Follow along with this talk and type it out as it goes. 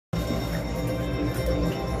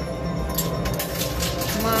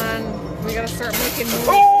We gotta start making moves.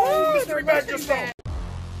 Oh, mystery bag just fell.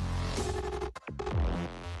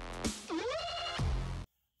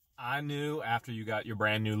 I knew after you got your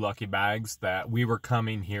brand new lucky bags that we were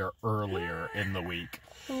coming here earlier in the week.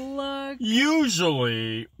 Look.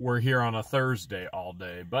 Usually we're here on a Thursday all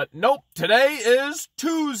day, but nope, today is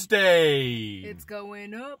Tuesday. It's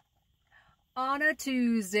going up on a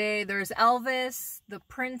Tuesday. There's Elvis, the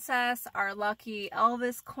princess, our lucky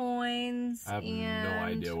Elvis coins. I have and no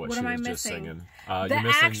idea what she am I was just missing? singing. The you're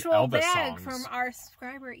missing actual Elvis bag songs. from our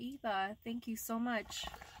subscriber Eva. Thank you so much.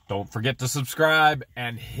 Don't forget to subscribe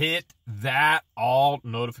and hit that all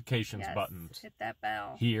notifications buttons. Hit that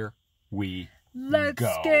bell. Here we Let's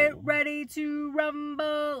go. get ready to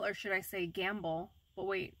rumble. Or should I say gamble? But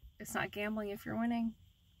wait, it's not gambling if you're winning.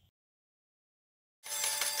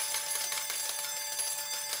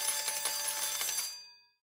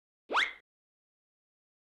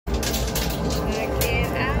 Check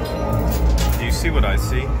it out. Do you see what I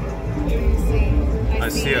see? What do you see? I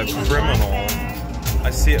see a criminal. I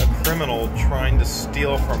see a criminal trying to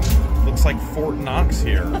steal from, looks like Fort Knox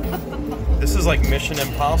here. This is like Mission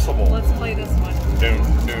Impossible. Let's play this one.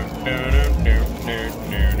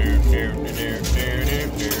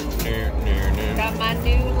 Got my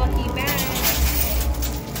new lucky bag.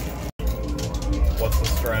 What's the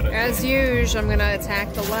strategy? As usual, I'm gonna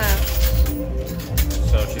attack the left.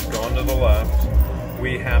 So she's going to the left.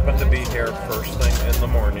 We happen to be here first thing in the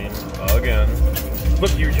morning again.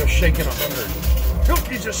 Look, you're just shaking 100.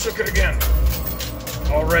 Look, you just shook it again.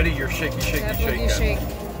 Already you're shaking. Shake.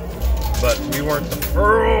 But we weren't the first.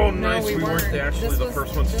 Oh, nice. No, we weren't. Actually the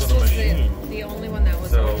first ones to this the was machine. The only one that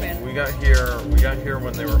was So open. we got here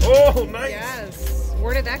when they were. Oh, nice. Yes.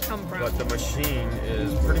 Where did that come from? But the machine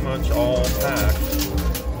is pretty much all packed.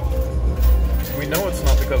 We know it's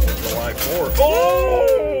not because of July 4th.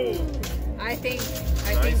 Oh! I think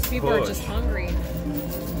Nice people are push. just hungry.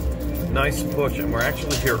 Nice push, and we're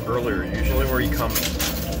actually here earlier. Usually where you come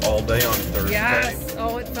all day on Thursday. Yes.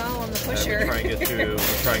 Oh, it fell on the pusher. And we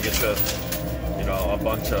try and get to, you know, a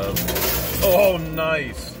bunch of. Oh,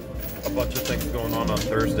 nice. A bunch of things going on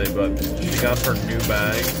Thursday, but she got her new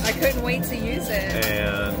bag. I couldn't wait to use it.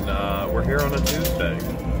 And we're here on a Tuesday.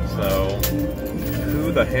 So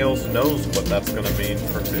who the Hales knows what that's going to mean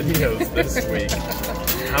for videos this week.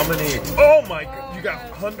 How many? Oh my god, you got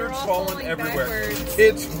hundreds falling everywhere. Backwards.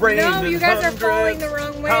 It's raining. No, you guys hundreds. are falling the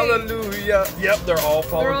wrong way. Hallelujah. Yep, they're all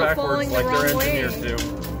falling backwards falling like the their wrong engineers do.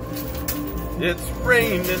 It's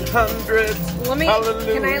raining hundreds.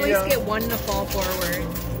 Hallelujah. Can I at least get one to fall forward?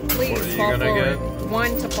 Please What are you fall gonna forward. get?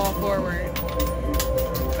 One to fall forward.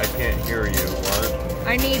 I can't hear you. What?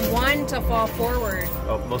 I need one to fall forward.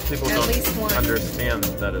 Oh, most people At least one. don't understand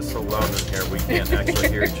that it's so loud in here. We can't actually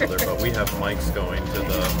hear each other, but we have mics going to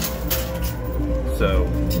the... So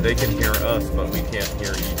they can hear us, but we can't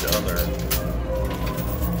hear each other.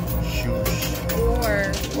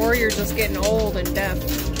 Shoosh. Or you're just getting old and deaf.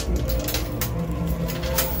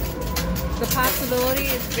 The possibility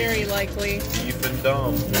is very likely. Deep and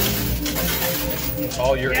dumb.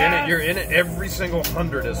 Oh, you're in it. You're in it. Every single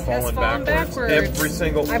 100 is falling backwards. Every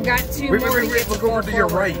single. I've got two more. Wait. Look over to your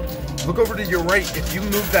right. Look over to your right. If you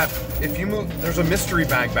move that, there's a mystery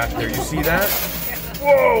bag back there. You see that?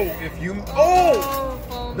 Whoa! If you. Oh!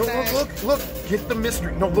 No, look. Get the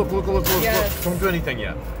mystery. No, look. Yes. Don't do anything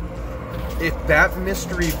yet. If that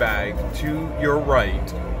mystery bag to your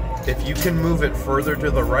right, if you can move it further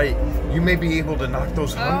to the right, you may be able to knock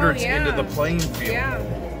those hundreds into the playing field. Yeah.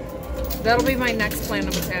 That'll be my next plan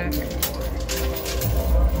of attack.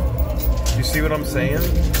 You see what I'm saying?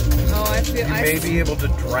 Oh, I feel. You may be able to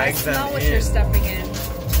drag them in. I smell what you're stepping in.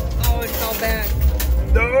 Oh, it fell back.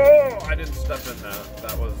 No, I didn't step in that.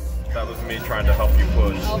 That was me trying to help you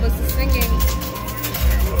push. Elvis is singing.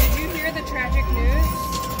 Did you hear the tragic news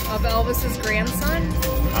of Elvis's grandson?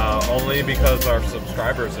 Only because our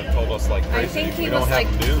subscribers have told us like crazy. I think he we was don't like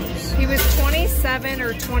have news. He was 27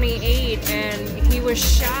 or 28, and he was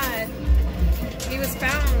shot. He was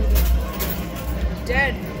found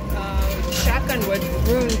dead. Shotgun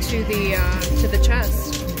wound to the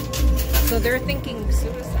chest. So they're thinking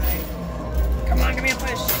suicide. Come on, give me a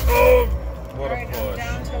push. Oh, what Alright, a push!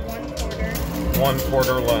 I'm down to 1/4.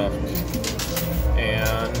 1/4 left,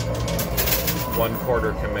 and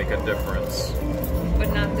 1/4 can make a difference.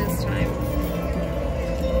 But not this time.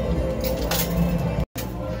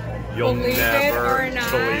 You'll Believe never it or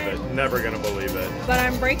not. believe it. Never gonna believe it. But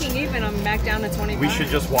I'm breaking even. I'm back down to 25. We should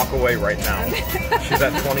just walk away right now. She's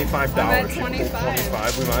at $25. I'm at She pulled 25.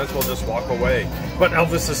 25. We might as well just walk away. But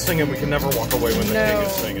Elvis is singing. We can never walk away when the king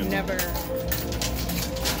is singing. Never.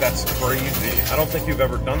 That's crazy. I don't think you've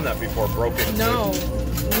ever done that before, broken. No.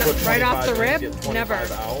 Right off the rip? Never.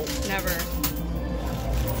 Out. Never.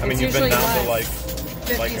 I mean, you've been down to like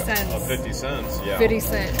 50 cents. 50 cents, yeah. 50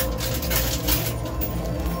 cents.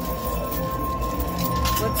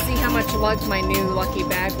 Let's see how much luck my new lucky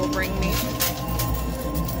bag will bring me.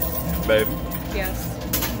 Babe?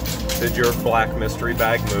 Yes. Did your black mystery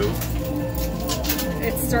bag move?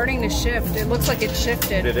 It's starting to shift. It looks like it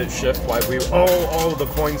shifted. Did it shift while we... Oh, the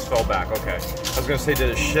coins fell back. Okay. I was going to say, did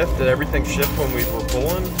it shift? Did everything shift when we were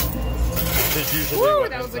pulling? It's usually Woo,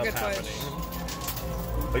 that was a good push.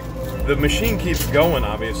 Like, the machine keeps going,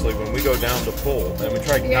 obviously, when we go down to pull. And we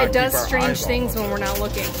try to it does strange things when we're not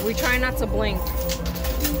looking. We try not to blink.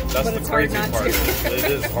 That's but the it's crazy hard not part. to. It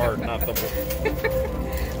is hard not to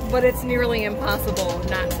blink. But it's nearly impossible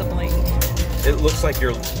not to blink. It looks like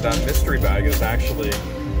that mystery bag is actually...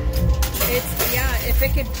 It's, yeah, if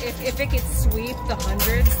it could sweep the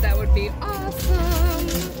hundreds, that would be awesome.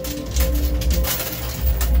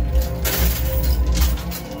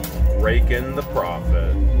 Rake in the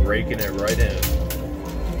profit. Raking it right in.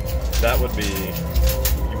 That would be...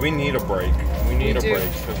 We need a break. We need a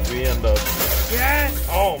break because we end up... Yes!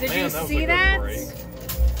 Oh, Did man, you that was see a that? good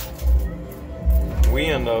break. We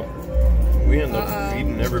end up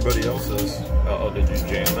feeding everybody else's. Uh-oh, did you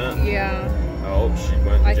jam it? Yeah. Oh, she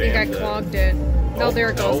went and I think I jammed clogged it. Nope, Oh, there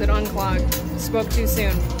it goes. nope. It unclogged. Spoke too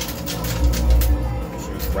soon.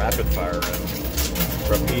 She was rapid firing.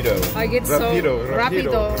 Rapido. I get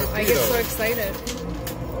Rapido. I get so excited.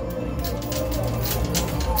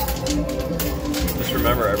 Just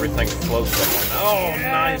remember, everything floats up on... Oh,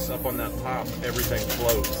 nice! Up on that top, everything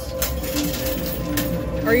floats.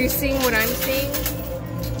 Are you seeing what I'm seeing?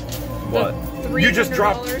 What? You just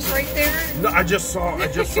dropped right there. No, I just saw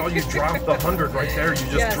you drop the 100 right there. You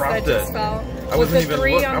just dropped that just it. Fell. I wasn't even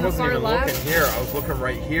looking left? here. I was looking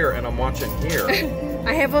right here, and I'm watching here.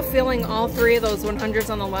 I have a feeling all three of those 100s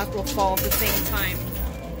on the left will fall at the same time.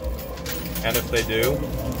 And if they do?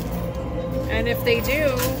 And if they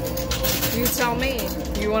do, you tell me.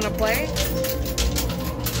 You want to play?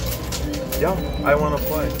 Yeah, I want to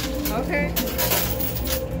play. Okay.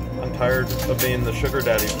 I'm tired of being the sugar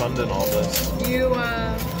daddy funding all this.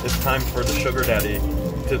 It's time for the sugar daddy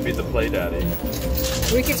to be the play daddy.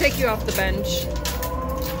 We could take you off the bench.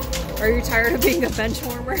 Are you tired of being a bench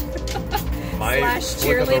warmer? My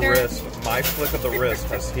flick of the wrist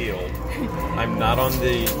has healed. I'm not on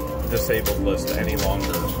the disabled list any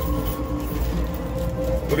longer.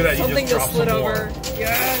 Look at that, Something you just dropped slid some over. more.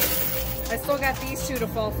 Yes! I still got these two to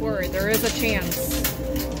fall forward. There is a chance.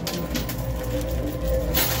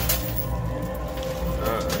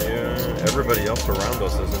 Yeah, everybody else around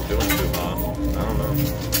us isn't doing too hot. I don't know.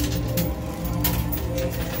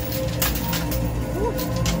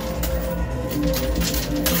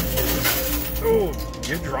 Oh,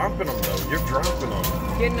 you're dropping them though. You're dropping them.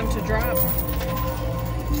 Getting them to drop.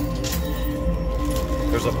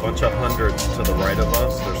 There's a bunch of hundreds to the right of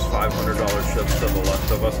us. There's $500 ships to the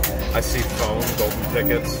left of us. I see phone golden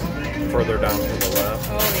tickets further down to the left.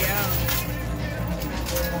 Oh yeah.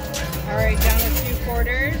 All right, down to 2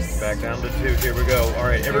 quarters. Back down to 2. Here we go. All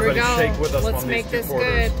right, everybody shake with us on these 2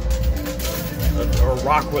 quarters. Or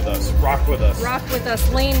rock with us. Rock with us. Rock with us.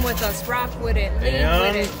 Lean with us. Rock with it. Lean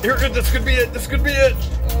with it. Here, this could be it. This could be it.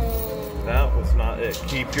 Oh. That was not it.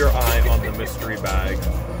 Keep your eye on the mystery bag.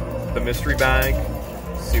 The mystery bag.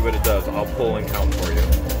 See what it does. I'll pull and count for you.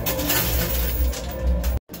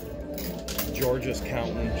 Georgia's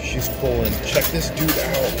counting. She's pulling. Check this dude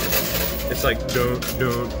out. It's like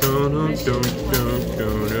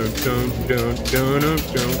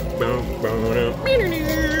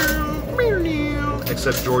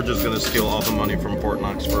except Georgia's gonna steal all the money from Fort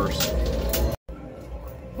Knox first.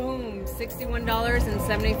 Boom, $61.75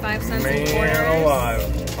 in quarters. Man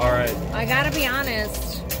alive. All right. I gotta be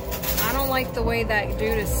honest. I don't like the way that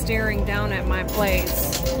dude is staring down at my plays.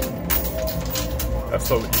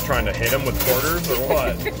 So you trying to hit him with quarters or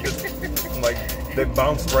what? Like they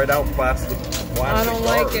bounced right out plastic. I don't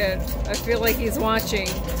like it. I feel like he's watching.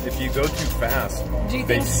 If you go too fast,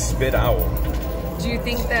 they spit out. Do you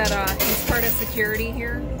think that he's part of security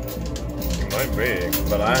here? He might be,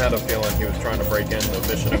 but I had a feeling he was trying to break into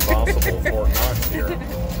Mission Impossible Fort Knox here.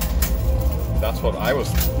 That's what I was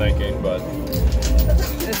thinking, but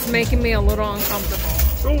it's making me a little uncomfortable.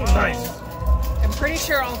 Oh, nice. I'm pretty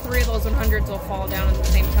sure all 3 of those 100s will fall down at the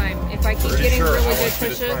same time. If I keep getting really good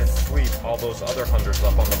pushes. To try and sweep all those other 100s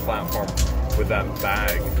up on the platform with that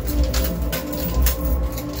bag.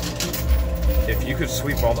 If you could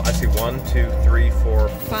sweep all the, I see 1, 2, 3, 4,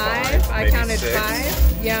 5. I counted 6,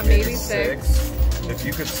 5. Yeah, maybe 6. If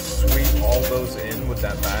you could sweep all those in with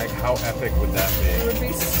that bag, how epic would that be? It would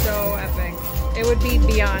be so epic. It would be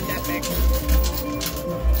beyond epic.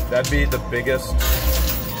 That'd be the biggest.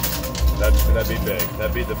 That'd be big.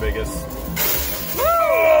 That'd be the biggest.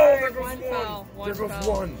 Oh, there goes one. There goes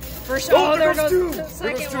one. First, oh, there goes two.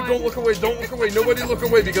 There goes two. Don't look away. Don't look away. Nobody look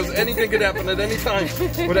away because anything could happen at any time.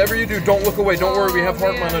 Whatever you do, don't look away. Don't worry. We have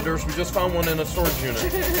heart monitors. We just found one in a storage unit.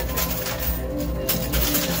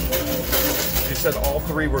 You said all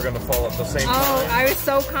three were going to fall at the same time. Oh, I was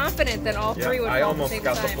so confident that all three would fall at the same time. I almost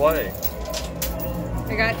got to play.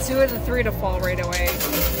 I got 2 of the 3 to fall right away.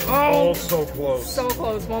 Oh, so close. So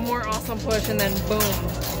close. One more awesome push and then boom.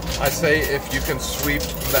 I say if you can sweep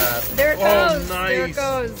that. There it goes. Oh, nice. There it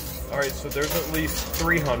goes. All right, so there's at least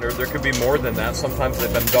 300. There could be more than that. Sometimes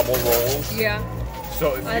they've been double rolls. Yeah.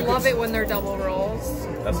 So if I love it when they're double rolls.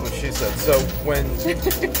 That's what she said. So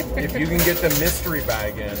if you can get the mystery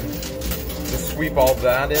bag in, to sweep all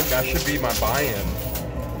that in, that should be my buy-in.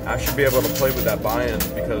 I should be able to play with that buy-in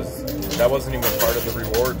because that wasn't even part of the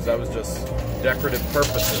rewards. That was just decorative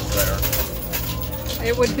purposes there.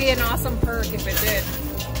 It would be an awesome perk if it did.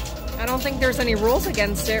 I don't think there's any rules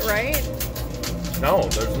against it, right? No,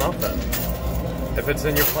 there's nothing. If it's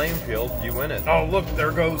in your playing field, you win it. Oh, look,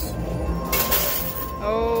 there goes.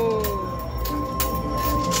 Oh.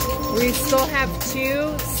 We still have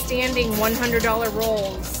 2 standing $100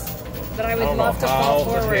 rolls that I would love to fall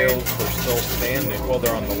forward. The Hales are still standing. Well,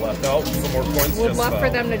 they're on the left. Oh, some more coins. Would love for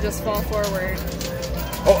them to just fall forward.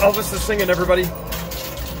 Oh, Elvis is singing, everybody.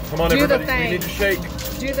 Come on, Do everybody. the thing. We need to shake.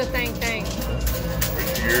 Do the thing.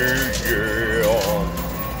 Yeah.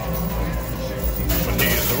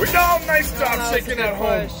 Oh, nice job shaking that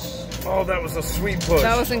home. Oh, that was a sweet push.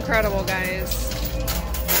 That was incredible, guys.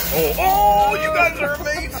 Oh, you guys are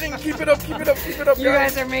amazing. Keep it up, keep it up, keep it up, guys. You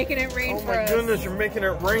guys are making it rain for us. Oh, my goodness, you're making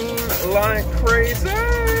it rain like crazy.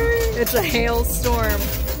 It's a hailstorm.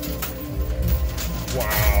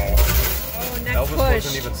 Wow. Oh, next Elvis push.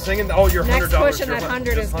 wasn't even singing. Oh, your $100. Next push and that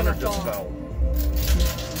 100 is going to fall. Fell.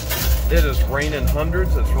 It is raining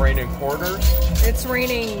hundreds. It's raining quarters. It's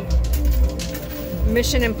raining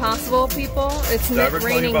Mission Impossible people. It's Did I ever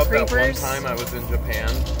raining tell you about creepers. that one time I was in Japan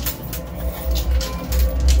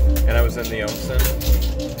and I was in the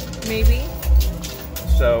onsen? Maybe.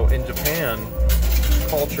 So in Japan,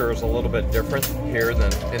 culture is a little bit different here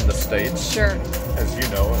than in the States. Sure. As you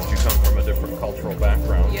know, as you come from a different cultural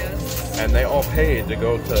background. Yes. And they all paid to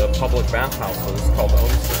go to public bathhouses called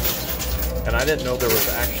onsen. And I didn't know there was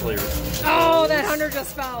actually... Oh, that 100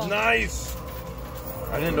 just fell. Nice!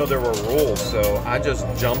 I didn't know there were rules, so I just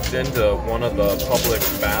jumped into one of the public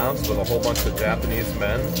baths with a whole bunch of Japanese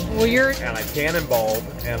men. Well, and I cannonballed,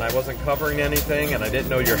 and I wasn't covering anything, and I didn't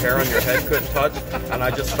know your hair on your head couldn't touch, and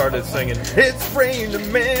I just started singing, "It's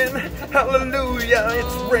raining, man, hallelujah,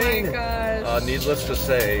 it's raining." My gosh. Needless to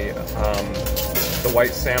say, the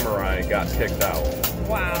white samurai got kicked out.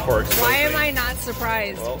 Wow. Why am I not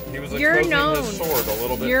surprised? Well, he was exposing his sword a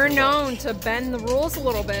little bit. You're known to bend the rules a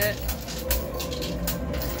little bit.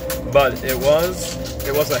 But it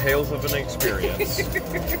was a Hales of an experience.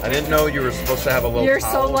 I didn't know you were supposed to have a little You're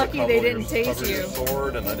towel so lucky they didn't tase you. Your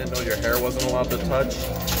sword, and I didn't know your hair wasn't allowed to touch.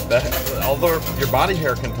 Although your body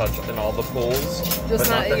hair can touch in all the pools, but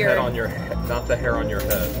not the head on your head, not the hair on your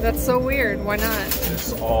head. That's so weird. Why not?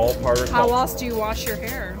 It's all part of. How else do you wash your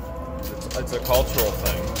hair? It's a cultural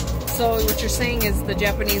thing. So what you're saying is the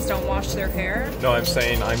Japanese don't wash their hair? No, I'm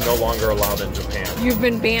saying I'm no longer allowed in Japan. You've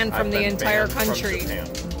been banned from the entire country. From Japan.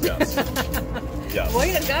 Yes. Yes.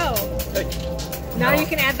 Way to go. Hey. Now you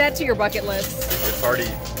can add that to your bucket list. It's already,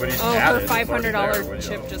 but he's added. Her $500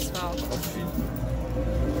 chip just fell.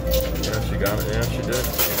 Yeah, she got it. Yeah, she did.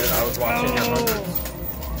 She did. I was watching your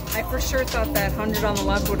hundreds. I for sure thought that 100 on the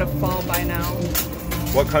left would have fallen by now.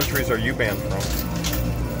 What countries are you banned from?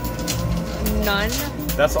 None.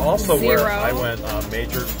 That's also 0. where I went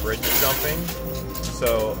major bridge jumping.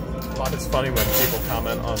 So it's funny when people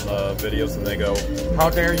comment on the videos and they go, "How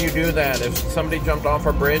dare you do that? If somebody jumped off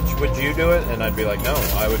a bridge, would you do it?" And I'd be like, "No,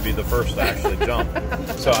 I would be the first to actually jump."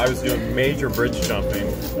 So I was doing major bridge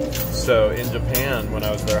jumping. So in Japan, when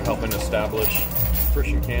I was there helping establish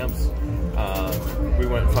Christian camps, we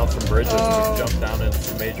went and found some bridges and we jumped down into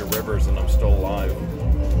some major rivers, and I'm still alive.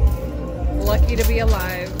 Lucky to be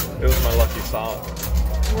alive. It was my lucky sock.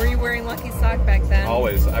 Were you wearing Lucky Sock back then?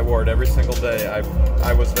 Always. I wore it every single day.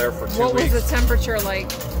 I was there for 2 weeks. What was the temperature like?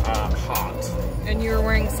 Hot. And you were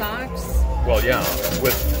wearing socks? Well, yeah.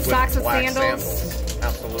 With socks with black sandals?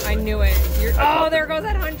 Absolutely. I knew it. There goes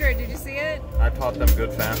that 100. Did you see it? I taught them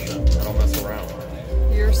good fashion. I don't mess around.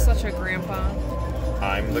 You're such a grandpa.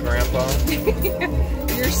 I'm the grandpa.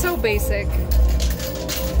 You're so basic.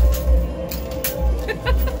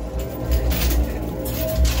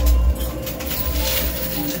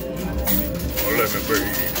 Oh, let me be.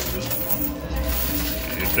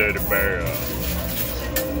 You teddy bear.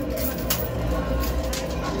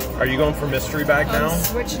 Are you going for mystery bag now? I'm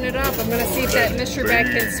switching it up. I'm gonna see if that mystery bag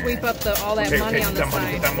can sweep up all that money on the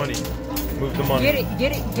side. Get that money. Move the money. Get it,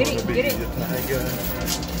 get it, get it, get it.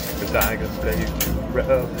 The tiger play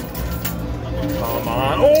rub. Come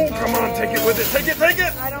on. Oh, come on. Take it with it. Take it, take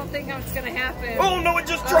it. I don't think it's gonna happen. Oh, no, it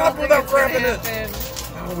just dropped without grabbing it.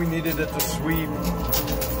 Oh, we needed it to sweep.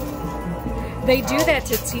 They do that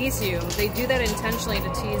to tease you. They do that intentionally to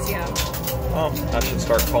tease you. Oh, I should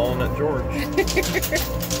start calling it George.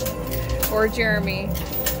 Or Jeremy.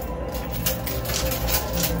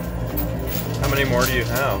 How many more do you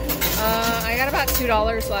have? I got about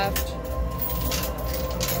 $2 left.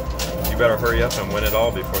 You better hurry up and win it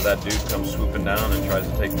all before that dude comes swooping down and tries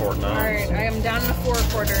to take Fort Knox. Alright, I am down to 4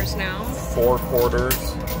 quarters now. 4 quarters.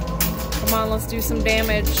 Come on, let's do some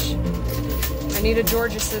damage. I need a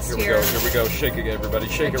George assist here. Here we go. Shake it, everybody.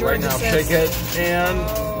 Shake it right now. Assist. Shake it. And...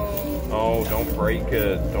 oh, don't break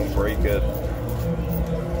it. Don't break it.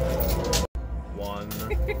 1,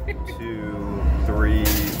 2, 3,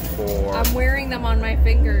 4. I'm wearing them on my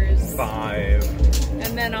fingers. 5.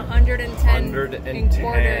 And then 110 in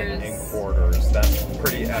quarters. In quarters. That's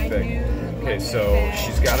pretty epic. Okay, so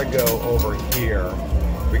she's got to go over here.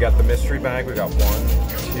 We got the mystery bag. We got 1,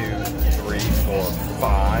 2, 3, 4,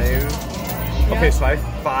 5. Okay, so I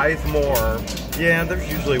have 5 more. Yeah, there's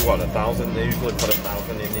usually what, 1,000? They usually put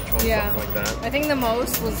 1,000 in each one, yeah. something like that. I think the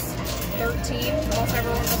most was 13. Most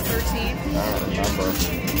everyone was 13. I don't remember.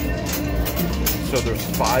 So there's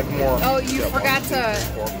 5 more. Oh, you forgot 1, 2,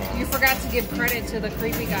 3, 4, 5. you forgot to give credit to the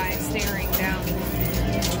creepy guy staring down.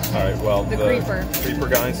 All right, well, the creeper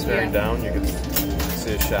guy staring down. You can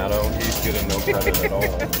see his shadow. He's getting no credit at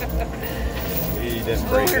all. He didn't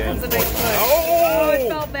break in. Nice oh, it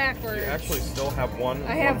fell backwards. You actually still have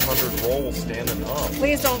 100 rolls standing up.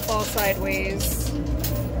 Please don't fall sideways.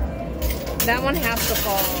 That one has to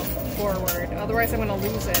fall forward, otherwise I'm going to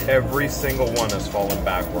lose it. Every single one is falling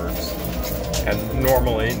backwards. And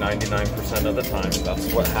normally, 99% of the time,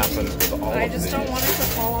 that's what happens with all of these. I just don't want it to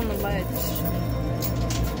fall on the ledge.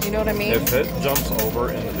 You know what I mean? If it jumps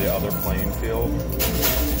over into the other playing field,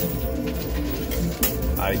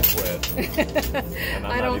 I quit. And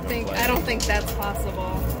I don't think that's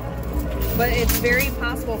possible. But it's very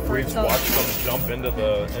possible for We've watched them jump into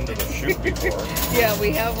the chute before. Yeah,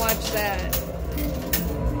 we have watched that.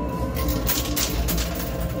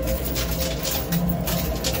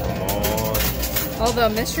 Come on. Oh, the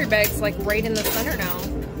mystery bag's like right in the center now.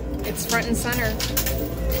 It's front and center.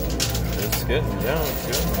 It's getting there.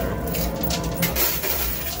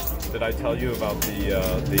 Did I tell you about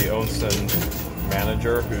the Onsen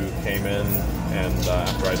manager who came in and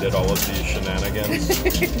after I did all of these shenanigans?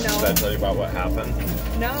 No. Did I tell you about what happened?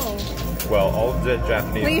 No. Well, all of the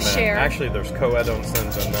Japanese Please men, share. actually there's co-ed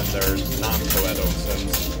Onsens and then there's non-co-ed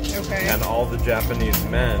Onsens. Okay. And all the Japanese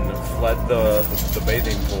men fled the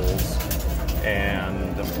bathing pools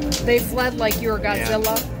and... They fled like you were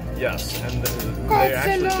Godzilla? Yes, and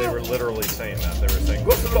they were literally saying that. They were saying,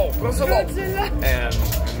 Godzilla, Godzilla! And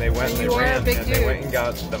they went and they ran and they went and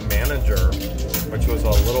got the manager, which was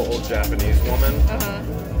a little old Japanese woman.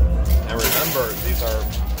 And remember, these are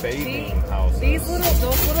bathing houses.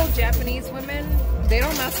 Those little Japanese women, they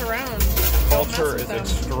don't mess around. Culture is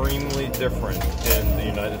extremely different in the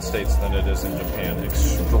United States than it is in Japan.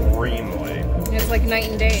 Extremely. It's like night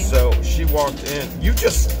and day. So she walked in. You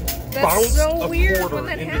just bounced a quarter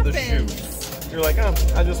into the chute. You're like, oh,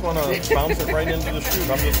 I just want to bounce it right into the chute.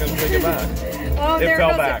 I'm just going to take it back. Oh, it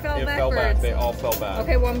fell back. It fell back. They all fell back.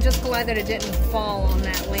 Okay, well, I'm just glad that it didn't fall on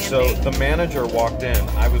that landing. So the manager walked in.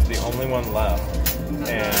 I was the only one left.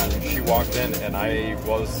 And she walked in, and I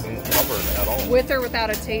wasn't covered at all. With or without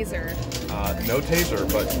a taser? No taser,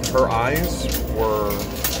 but her eyes were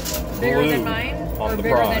bigger than mine, on or the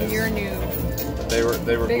bigger prize. than your new? They were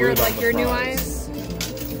bigger glued like on the your prize.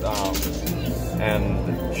 new eyes.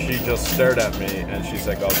 And she just stared at me, and she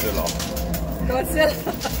said, "Godzilla."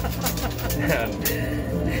 Godzilla.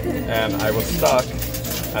 and I was stuck.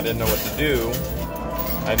 I didn't know what to do.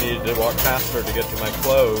 I needed to walk past her to get to my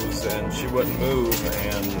clothes, and she wouldn't move,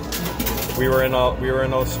 and we were in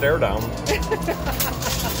a stare down.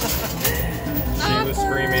 She was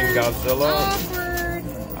screaming Godzilla. Awkward.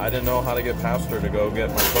 I didn't know how to get past her to go get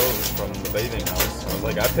my clothes from the bathing house. I was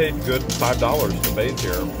like, I paid good $5 to bathe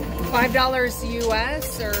here. $5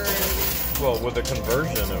 US or? Well, with the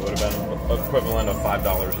conversion, it would have been equivalent of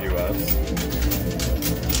 $5 US.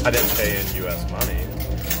 I didn't pay in U.S. money.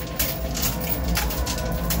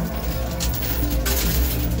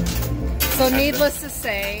 So needless to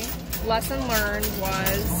say, lesson learned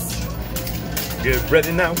was... Get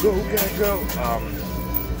ready now, go, go.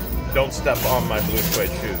 Don't step on my blue suede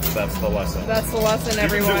shoes. That's the lesson. That's the lesson,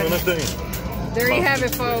 everyone. You can do anything. There you have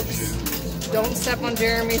it, folks. Don't step on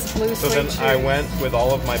Jeremy's blue suede shoes. So then I went with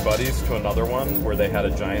all of my buddies to another one where they had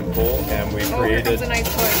a giant pool, and we created... Here comes a nice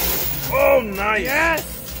push. Oh, nice!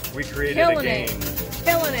 Yes! We created a game.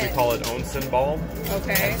 Killing it. We call it Onsen Ball.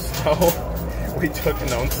 Okay. And so we took an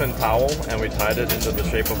Onsen towel and we tied it into the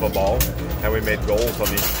shape of a ball, and we made goals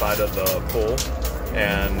on each side of the pool.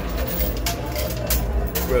 And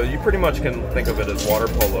well, you pretty much can think of it as water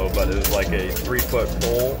polo, but it was like a 3-foot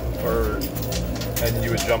pole, and you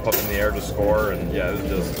would jump up in the air to score, and yeah,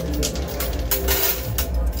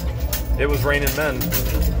 it was raining men.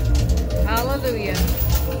 Hallelujah.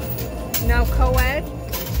 Now co-ed,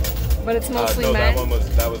 but it's mostly no, men.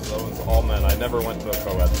 that was all men. I never went to a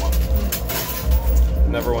co-ed one.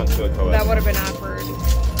 Never went to a co-ed. That would have been awkward.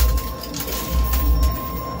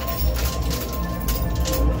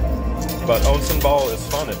 But Onsen Ball is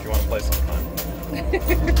fun if you want to play sometime.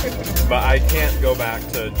 But I can't go back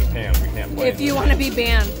to Japan. We can't play. If you want to be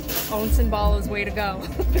banned, Onsen Ball is way to go.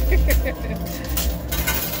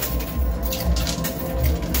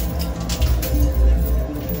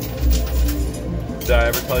 Did I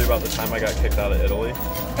ever tell you about the time I got kicked out of Italy?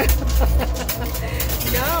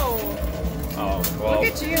 No. Oh, well. Look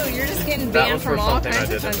at you. You're just getting banned from all kinds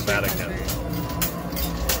of countries. That was for something I did in the Vatican.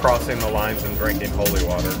 Crossing the lines and drinking holy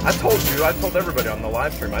water. I told everybody on the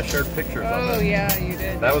live stream. I shared pictures of it. Oh, yeah, you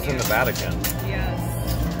did. That was in the Vatican. Yes.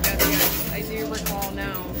 Yes. I do recall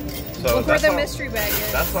now. So look where the mystery bag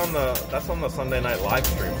is. That's on the Sunday night live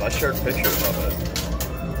streams. I shared pictures of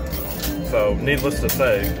it. So, needless to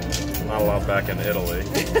say, I'm not allowed back in Italy.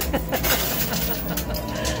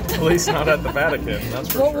 At least not at the Vatican,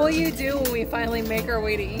 that's for What sure. will you do when we finally make our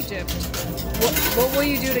way to Egypt? What will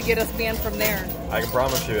you do to get us banned from there? I can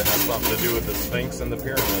promise you it has something to do with the Sphinx and the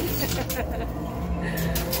pyramids.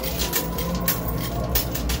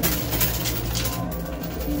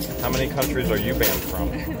 How many countries are you banned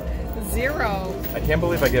from? 0. I can't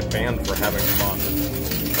believe I get banned for having fun.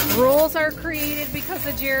 Rules are created because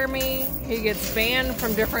of Jeremy. He gets banned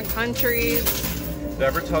from different countries. Did I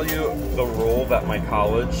ever tell you the rule that my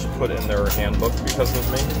college put in their handbook because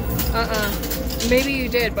of me? Maybe you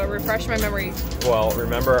did, but refresh my memory. Well,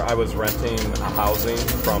 remember I was renting a housing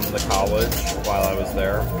from the college while I was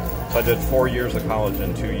there. So I did 4 years of college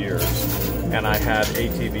in 2 years. And I had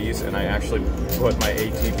ATVs, and I actually put my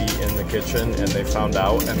ATV in the kitchen, and they found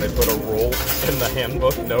out, and they put a rule in the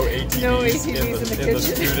handbook, no ATVs, in the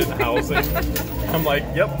student housing. I'm like,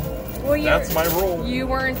 yep. Well, that's my rule. You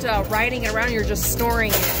weren't riding it around, you're just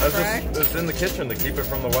storing it, correct? It's in the kitchen to keep it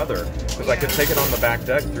from the weather. Because I could take it on the back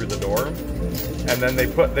deck through the door. And then they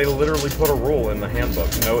literally put a rule in the handbook,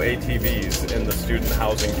 no ATVs in the student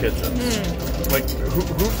housing kitchen. Like,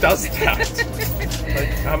 who does that?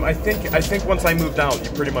 Like, I think once I moved out, you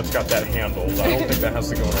pretty much got that handled. I don't think that has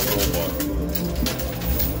to go in a rule book.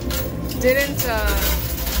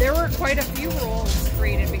 There were quite a few rules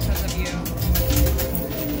created because of you.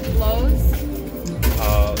 Lowe's?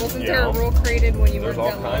 Wasn't there a rule created when you worked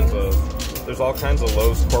at Lowe's? There's all kinds of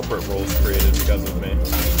Lowe's corporate rules created because of me.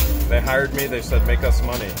 They hired me, they said, make us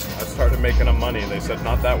money. I started making them money. They said,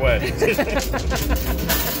 not that way.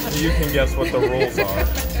 You can guess what the rules are.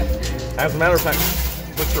 As a matter of fact,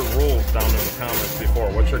 put your rules down in the comments before.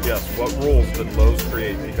 What's your guess? What rules did Lowe's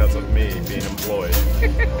create because of me being employed?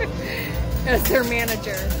 As their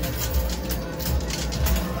manager.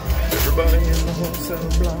 Everybody in the wholesale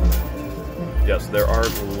block. Yes, there are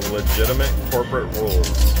legitimate corporate rules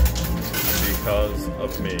because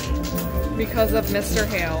of me. Because of Mr.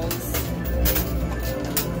 Hale's.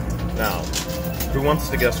 Now, who wants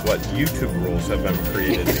to guess what YouTube rules have been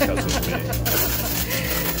created because of me?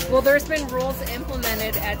 Well, there's been rules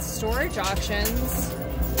implemented at storage auctions.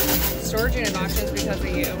 Storage unit auctions because of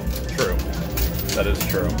you. True. That is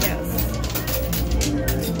true. Yes.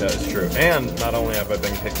 That is true. And not only have I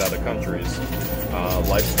been kicked out of countries,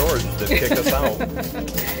 Life Storage did kick us out.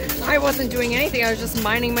 I wasn't doing anything. I was just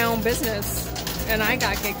minding my own business. And I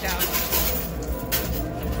got kicked out.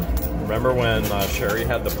 Remember when Sherry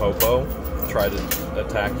had the popo try to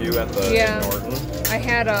attack you at the Norton? I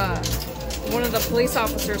had one of the police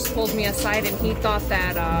officers pulled me aside, and he thought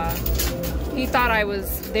that I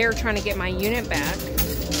was there trying to get my unit back.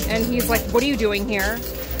 And he's like, "What are you doing here?"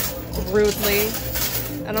 Rudely.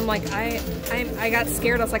 And I'm like, I got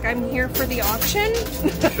scared. I was like, I'm here for the auction.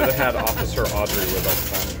 You should have had Officer Audrey with us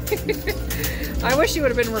then. I wish you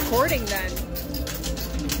would have been recording then.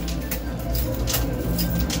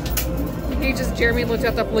 Jeremy looked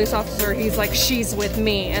at the police officer. He's like, she's with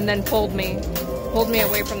me, and then pulled me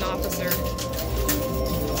away from the officer.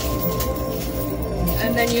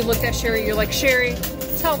 And then you looked at Sherry. You're like, Sherry,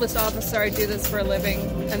 tell this officer I do this for a living,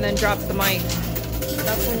 and then dropped the mic.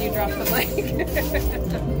 That's when you dropped the mic.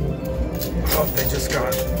 Oh,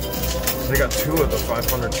 they got 2 of the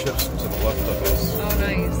 500 chips to the left of us. Oh,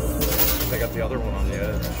 nice. They got the other one on the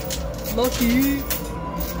edge. Lucky.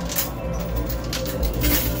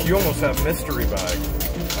 You almost have mystery bag.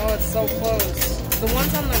 Oh, it's so close. The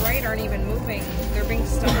ones on the right aren't even moving. They're being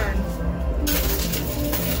stubborn.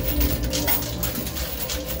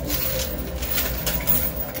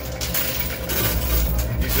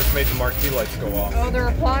 You just made the marquee lights go off. Oh, they're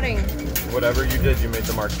applauding. Whatever you did, you made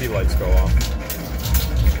the marquee lights go off.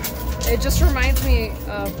 It just reminds me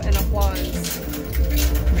of an applause.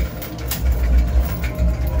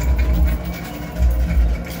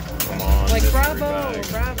 Come on, like, mystery bravo, bag.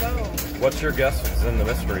 bravo. What's your guess is in the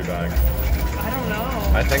mystery bag? I don't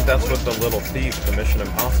know. I think that's what the little thief, the Mission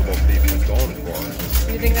Impossible thief, is going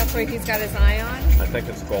for. You think that's what he's got his eye on? I think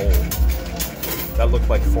it's gold. That looked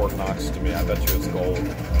like Fort Knox to me. I bet you it's gold.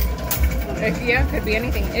 Yeah, it could be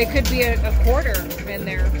anything. It could be a quarter in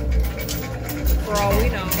there, for all we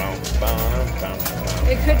know.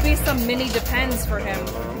 It could be some mini Depends for him,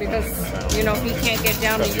 because, you know, he can't get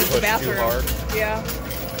down to use the bathroom. Too hard. Yeah.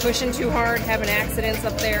 Pushing too hard, having accidents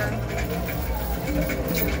up there.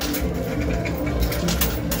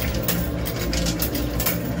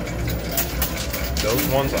 Those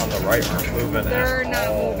ones on the right aren't moving They're at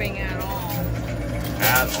all. not moving at all.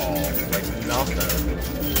 At all. Like nothing.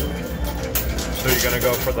 So you're going to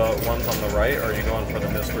go for the ones on the right, or are you going for the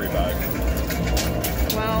mystery bag?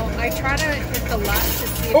 Well, I try to hit the left to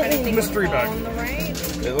see if anything mystery will fall bag. on the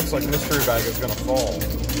right. It looks like mystery bag is going to fall.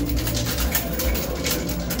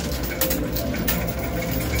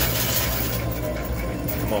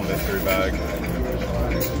 Come on, mystery bag.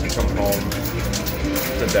 Come home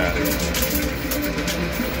to daddy.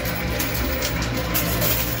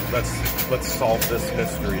 Let's solve this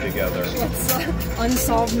mystery together. Let's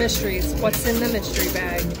unsolved mysteries. What's in the mystery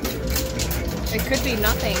bag? It could be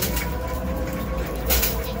nothing.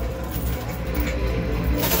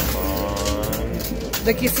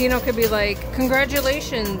 The casino could be like,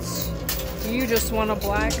 congratulations, you just won a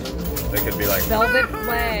black They could be like, velvet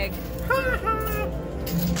flag.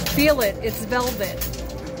 Feel it, it's velvet.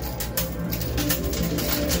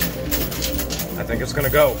 I think it's gonna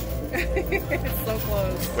go. It's so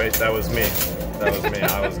close. Wait, that was me. That was me.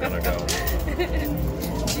 I was gonna go.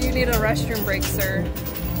 Do you need a restroom break, sir?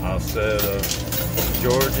 I said,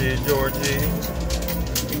 Georgie, Georgie.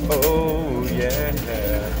 Oh, yeah.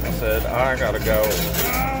 I said, I gotta go.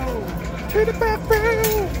 Oh. To the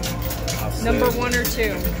bathroom. Number 1 or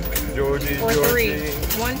 2? Georgie, Or Georgie.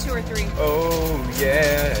 3? 1, 2, or 3? Oh,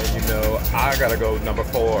 yeah. You know, I gotta go number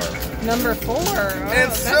 4. Number 4? Oh,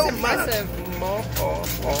 that's so impressive.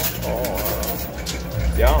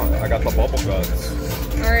 Yeah, I got the bubble guts.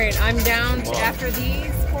 Alright, I'm down to, after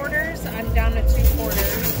these quarters, I'm down to 2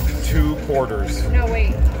 quarters. 2 quarters. No,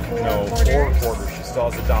 wait. 4 No, quarters? 4 quarters. She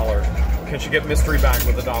still has $1. Can she get mystery bag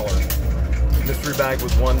with $1? Mystery bag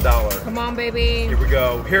with $1. Come on, baby. Here we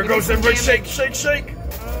go. Here Give me goes some everybody. Shake, damage. shake, shake.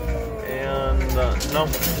 Oh. And no,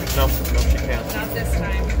 she can't. Not this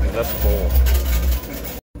time. That's full.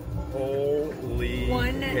 Holy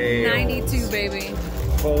 192, Hales. baby.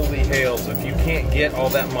 Holy Hales. If you can't get all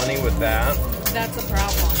that money with that, That's a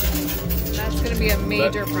problem. That's going to be a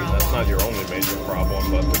major problem. That's not your only major problem,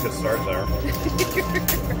 but we could start there.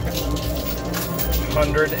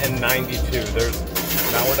 192.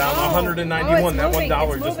 Now we're down to 191. That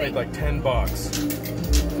 $1 just made like $10.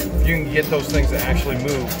 If you can get those things to actually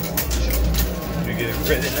move, you get it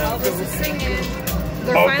written out. Oh, this is singing.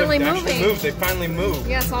 They're finally moving. They finally moved.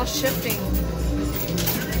 Yeah, it's all shifting.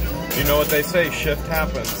 You know what they say, shift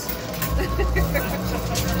happens.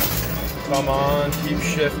 Come on, keep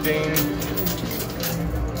shifting.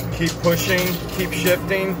 Keep pushing, keep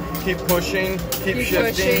shifting, keep pushing, keep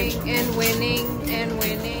shifting. Pushing and winning and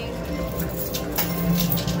winning.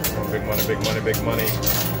 Oh, big money, big money, big money.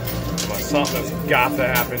 Come on, something's got to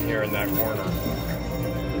happen here in that corner.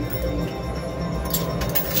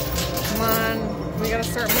 Come on, we gotta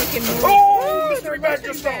start making moves. Oh, mystery bag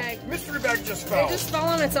just fell. Mystery bag just fell. It just fell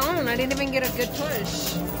on its own. I didn't even get a good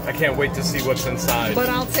push. I can't wait to see what's inside. But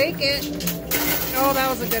I'll take it. Oh, that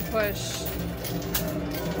was a good push.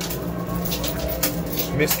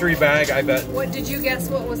 Mystery bag, I bet. What did you guess?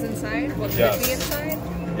 What was inside? What could Yes. be inside?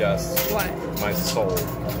 Yes. What? My soul.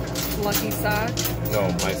 lucky sock.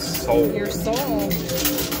 No, my soul. Your soul.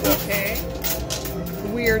 Yeah. Okay.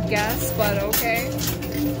 Weird guess, but okay.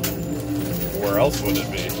 Where else would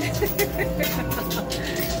it be?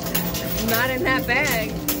 Not in that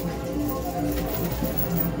bag.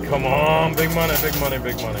 Come on, big money, big money,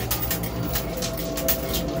 big money.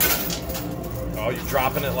 Oh, you're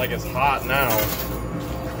dropping it like it's hot now.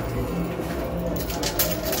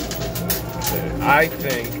 I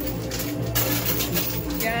think.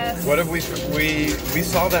 Yes. What if we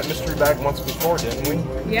saw that mystery bag once before, didn't we?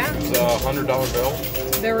 Yeah. It's a $100 bill.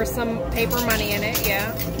 There was some paper money in it,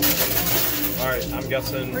 yeah. All right, I'm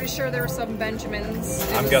guessing. Pretty sure there were some Benjamins.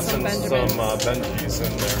 I'm guessing some Benjis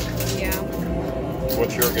in there. Yeah.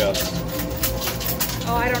 What's your guess?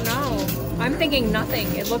 Oh, I don't know. I'm thinking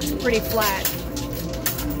nothing. It looked pretty flat.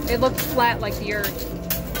 It looked flat like the earth.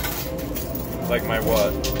 Like my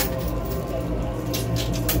what?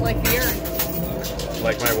 Like the earth.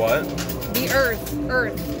 Like my what? The earth.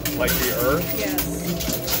 Earth. Like the earth? Yes.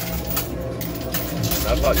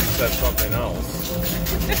 I thought you said something else.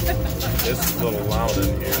 It's a little loud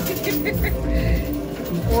in here.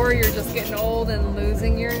 Or you're just getting old and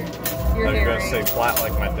losing your I was hearing. going to say flat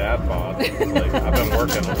like my dad bought. Like, I've been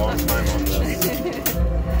working a long time on this.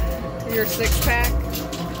 Your 6-pack.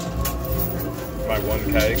 My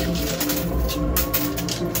 1 keg.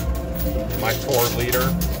 My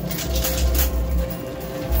 4-liter.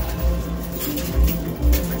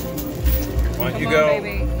 Why don't you go?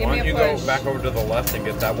 Why don't you go back over to the left and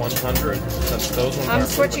get that 100? Since those ones. I'm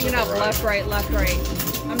switching it up. Right. Left, right, left, right.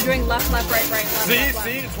 I'm doing left, left, right, right, left. See, left,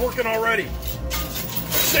 see, left. it's working already.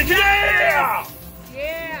 Yeah!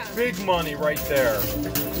 Yeah. Big money right there.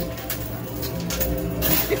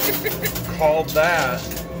 Called that.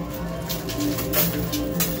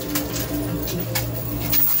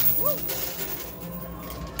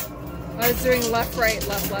 I was doing left, right,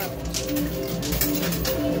 left, left.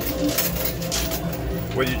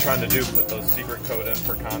 What are you trying to do? Put those secret code in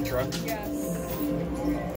for Contra? Yes.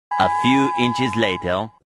 A few inches later.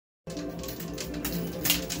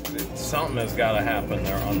 Something has got to happen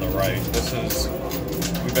there on the right.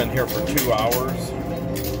 We've been here for 2 hours.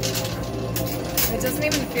 It doesn't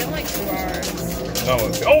even feel like 2 hours. No,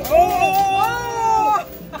 it's, oh!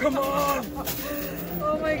 Come on!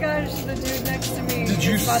 Oh my gosh, the dude next to me Did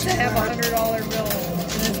you is about see to have that? $100 bill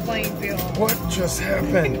in his playing field. What just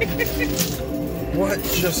happened? What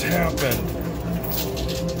just happened?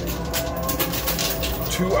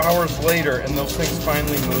 2 hours later, and those things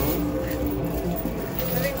finally move?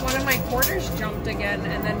 I think one of my quarters jumped again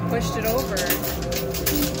and then pushed it over.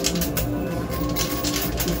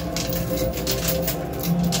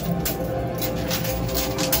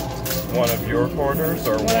 One of your quarters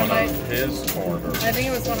or one of his quarters? I think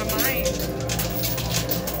it was one of mine.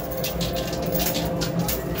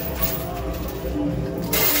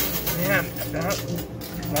 Man,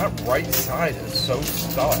 that right side is so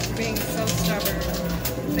stuck. Being so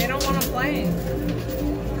stubborn. They don't want to play.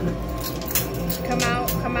 Come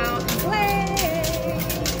out and play.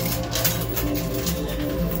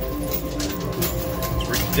 It's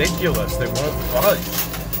ridiculous. They won't budge.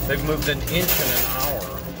 They've moved an inch in an hour.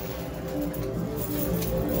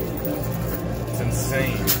 It's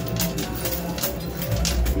insane.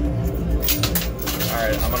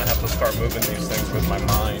 Alright, I'm gonna have to start moving these things with my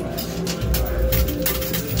mind.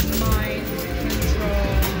 Mind control.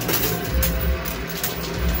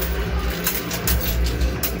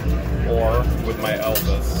 Or with my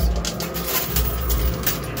Elvis.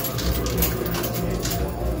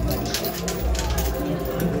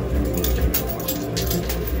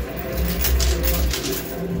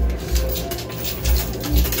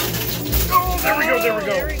 Oh, there we go, there we go.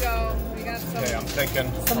 There we go. We got some, Okay, I'm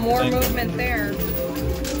thinking. some more movement there.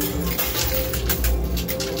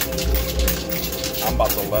 I'm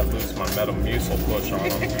about to let loose my Metamucil push on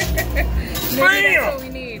them. Maybe that's what we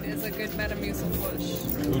need, is a good Metamucil push.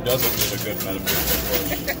 Who doesn't need a good Metamucil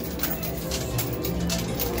push?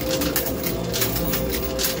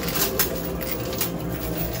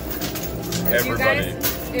 Everybody.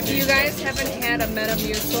 If you guys haven't had a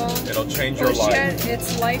Metamucil It'll change your push life. yet,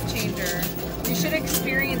 it's life changer. You should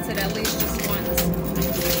experience it at least just once.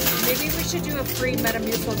 Maybe we should do a free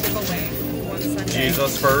Metamucil giveaway one Sunday.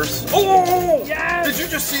 Jesus first. Oh! Yes! Did you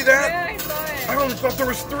just see that? Yeah, I saw it. I only thought there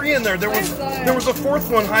was 3 in there. There was saw it. there was a 4th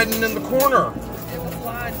one hiding in the corner. It was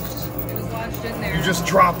lodged. It was lodged in there. You just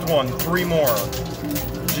dropped one. 3 more.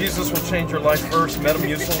 Jesus will change your life first.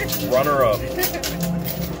 Metamucil, runner up.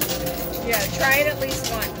 Yeah, try it at least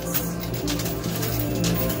once.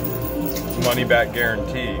 Money back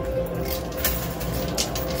guarantee.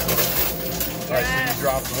 Alright, so you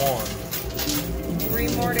dropped 1.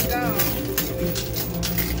 3 more to go.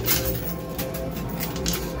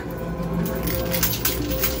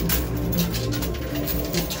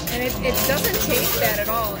 And it doesn't taste bad at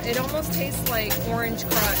all. It almost tastes like Orange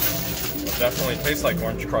Crush. It definitely tastes like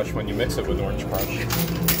Orange Crush when you mix it with Orange Crush. Yeah. You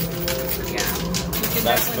can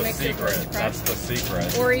That's definitely the mix it with Orange secret. Crush. That's the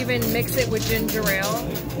secret. Or even mix it with ginger ale.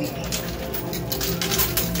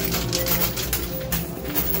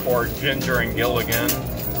 Or ginger and Gilligan.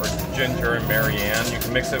 Or ginger and Marianne. You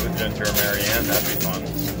can mix it with ginger and Marianne. That'd be fun.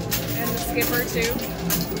 And the skipper too.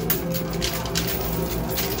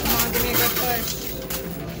 Come on, give me a good push.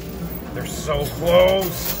 They're so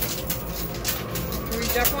close.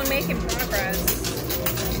 We're definitely making progress.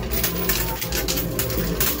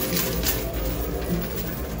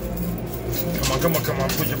 Come on,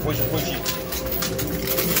 push it.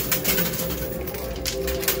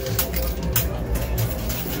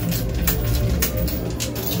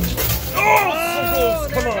 Oh, so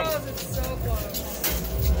close, come on. It's so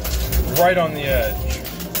close. Right on the edge.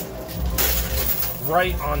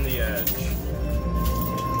 Right on the edge.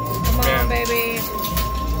 Come on, Man. baby.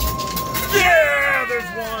 Yeah, there's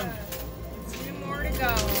one. 2 more to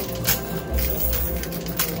go.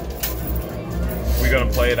 We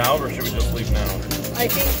gonna play it out or should we just leave now? I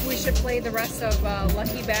think we should play the rest of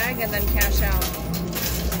Lucky Bag and then cash out.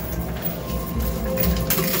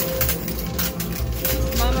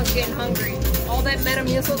 Mama's getting hungry. All that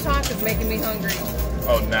Metamucil talk is making me hungry.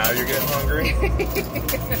 Oh, now you're getting hungry?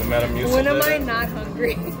 The Metamucil When am did I it? not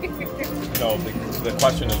hungry? No, the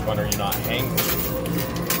question is when are you not hangry?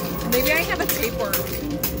 Maybe I have a tapeworm.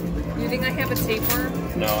 You think I have a tapeworm?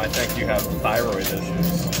 No, I think you have thyroid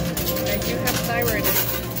issues. I do have thyroid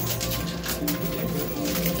issues.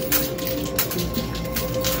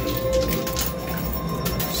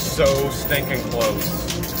 So stinking close.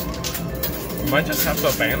 You might just have to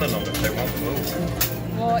abandon them if they won't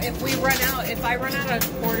move. Well, if I run out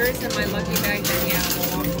of quarters in my Lucky Bag, then yeah,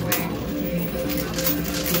 we'll walk away.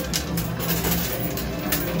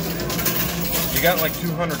 You got like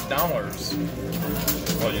 $200.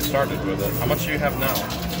 Well, you started with it. How much do you have now? I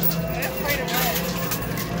have quite a bit.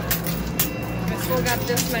 I still got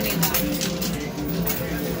this many left.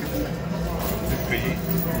 Could be.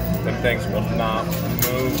 Them things will not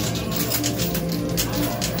move.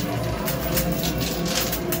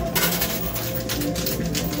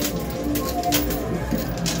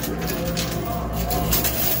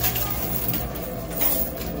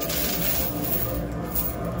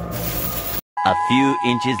 A few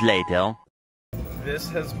inches later. This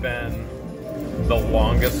has been the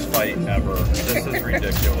longest fight ever. This is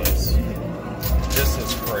ridiculous. This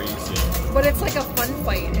is crazy. But it's like a fun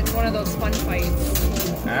fight. It's one of those fun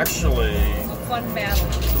fights. Actually, A fun battle.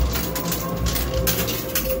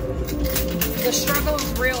 The struggle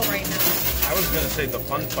is real right now. I was going to say the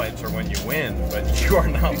fun fights are when you win, but you are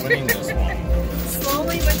not winning this one.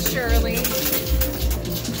 Slowly but surely.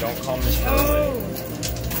 Don't call me Shirley. Oh.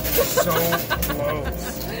 So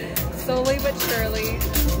close. Slowly but surely.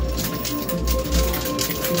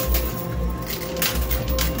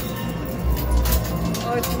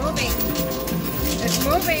 Oh, it's moving. It's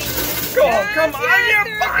moving. Oh, Yes, come on. yes, Yeah,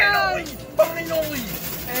 there it finally. goes. Finally.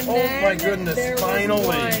 And Oh then my goodness, there was finally.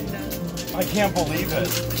 one. I can't believe it.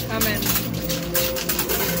 Coming.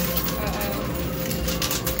 Uh-oh.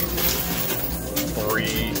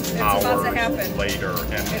 3 about to hours happen. later,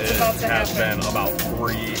 and It's it about to has happen. been about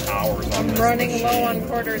 3 hours on I'm this running machine. low on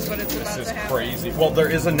quarters, but it's about This to is happen. crazy. Well, there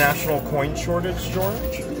is a national coin shortage,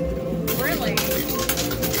 George. Really?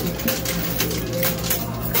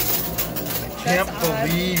 Can't That's odd.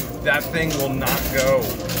 believe that thing will not go.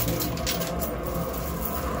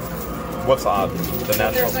 What's odd? The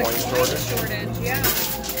national There's a coin shortage? shortage, yeah.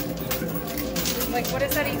 Like, what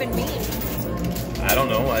does that even mean? I don't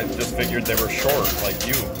know. I just figured they were short, like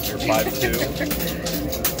you. You're 5'2".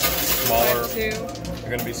 Smaller. 5'2". You're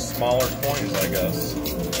going to be smaller coins, I guess.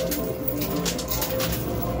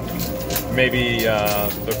 Maybe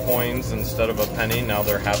the coins, instead of a penny, now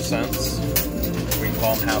they're half cents. We can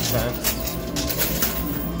call them half cents.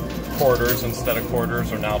 Quarters, instead of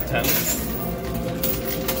quarters, are now tenths.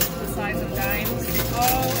 The size of dimes.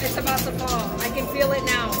 Oh, it's about to fall. I can feel it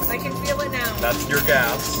now. I can feel it now. That's your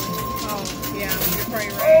gas. Oh, yeah, you're probably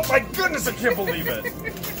Oh right. my goodness, I can't believe it.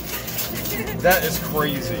 That is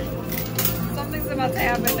crazy. Something's about to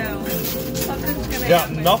happen now. Something's gonna Yeah,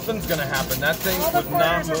 happen. nothing's going to happen. That thing All the would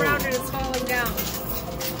not quarters around move. it is falling down.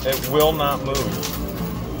 It will not move.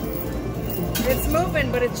 It's moving,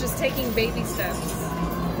 but it's just taking baby steps.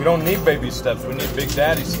 We don't need baby steps. We need big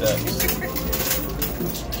daddy steps.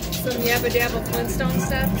 Some yabba dabba Flintstone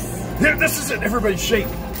steps. Here, this is it. Everybody shake.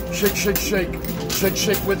 Shake, shake, shake. Shake,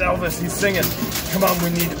 shake with Elvis. He's singing. Come on, we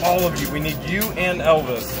need all of you. We need you and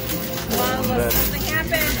Elvis. Well, let something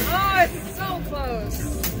happen. Oh, it's so close.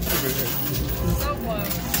 So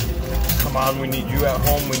close. Come on, we need you at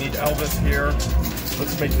home. We need Elvis here.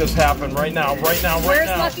 Let's make this happen right now, right now, right Where's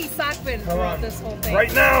now. Lucky Sock been throughout this whole thing?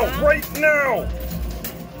 Right now, right now.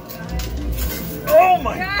 Oh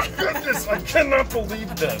my goodness, I cannot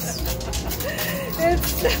believe this.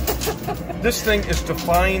 This thing is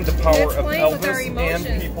defying the power of Elvis and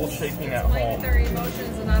people shaking at home.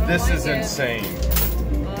 This is insane. I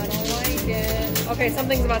don't like it. Okay,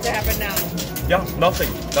 something's about to happen now. Yeah,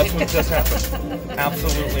 nothing. That's what just happened.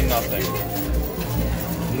 Absolutely nothing.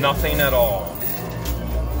 Nothing at all.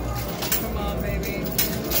 Come on, baby.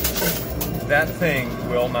 That thing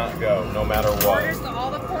will not go, no matter what.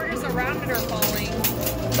 All the quarters around it are falling.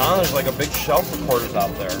 Nah, there's like a big shelf of quarters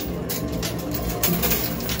out there.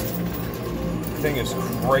 Thing is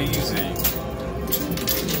crazy.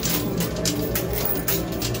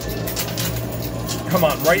 Come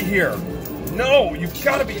on, right here. No, you've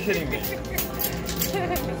got to be kidding me.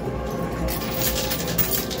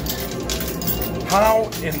 How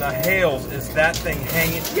in the Hales is that thing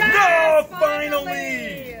hanging? Yes, no,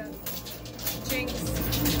 finally! Jinx.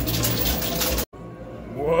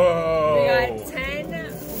 Whoa. We got 10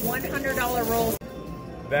 $100 rolls.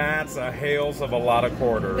 That's a Hales of a lot of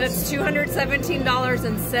quarters. That's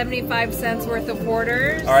 $217.75 worth of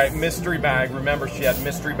quarters. All right, mystery bag. Remember, she had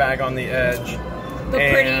mystery bag on the edge. The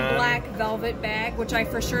pretty black velvet bag, which I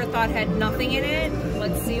for sure thought had nothing in it.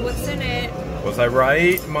 Let's see what's in it. Was I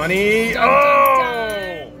right? Money? Dun, Oh!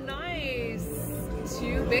 dun, dun. Nice.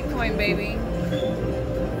 2 Bitcoin, baby.